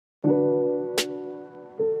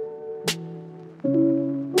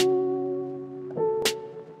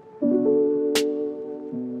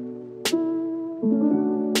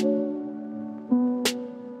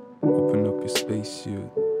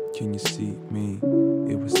me?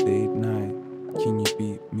 It was day at night. Can you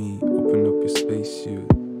beat me? Open up your spacesuit.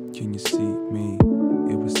 Can you see me?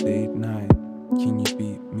 It was day at night. Can you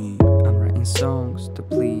beat me? I'm writing songs to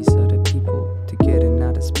please other people, to get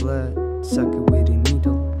another's blood, suck it with a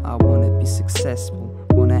needle. I wanna be successful,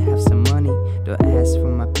 wanna have some money. Don't ask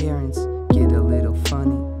for my parents, get a little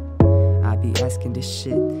funny. I be asking this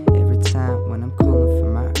shit every time when I'm calling for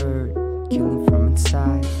my urge, killing from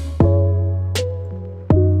inside.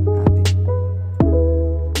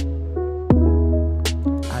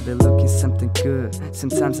 I be looking something good,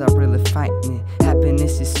 sometimes I really fighting it.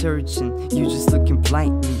 Happiness is surging, you just looking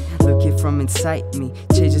blindly, looking from inside me.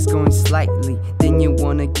 Change is going slightly, then you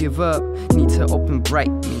wanna give up. Need to open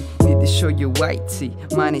bright me, need to show you white tea.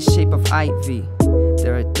 Mine is shape of ivy.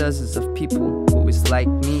 There are dozens of people who is like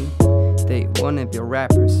me. They wanna be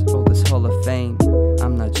rappers, hold this Hall of Fame.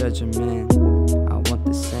 I'm not judging, man, I want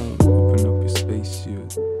the same. Open up your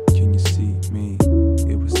spacesuit. Can you see me?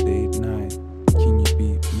 It was day at night. Can you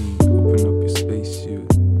beat me? Open up your spacesuit.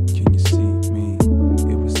 Can you see me?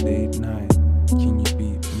 It was day at night. Can you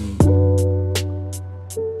beat me?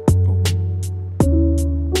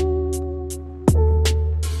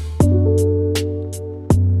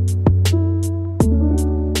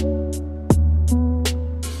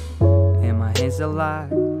 And my hands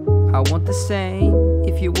alive, I want the same.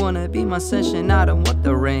 If you wanna be my sunshine, I don't want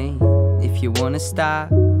the rain. If you wanna stop,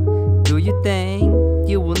 do your thing.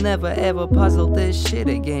 You will never ever puzzle this shit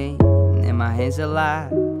again. And my hands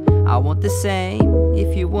alive, I want the same.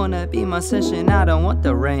 If you wanna be my sunshine, I don't want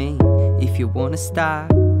the rain. If you wanna stop,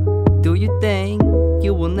 do your thing.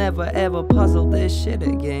 You will never ever puzzle this shit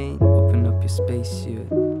again. Open up your spacesuit.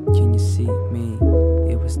 Can you see me?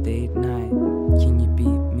 It was day at night. Can you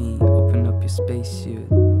beat me? Open up your spacesuit.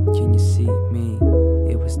 Can you see me?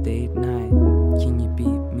 It was day at night. Can you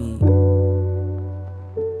beat me?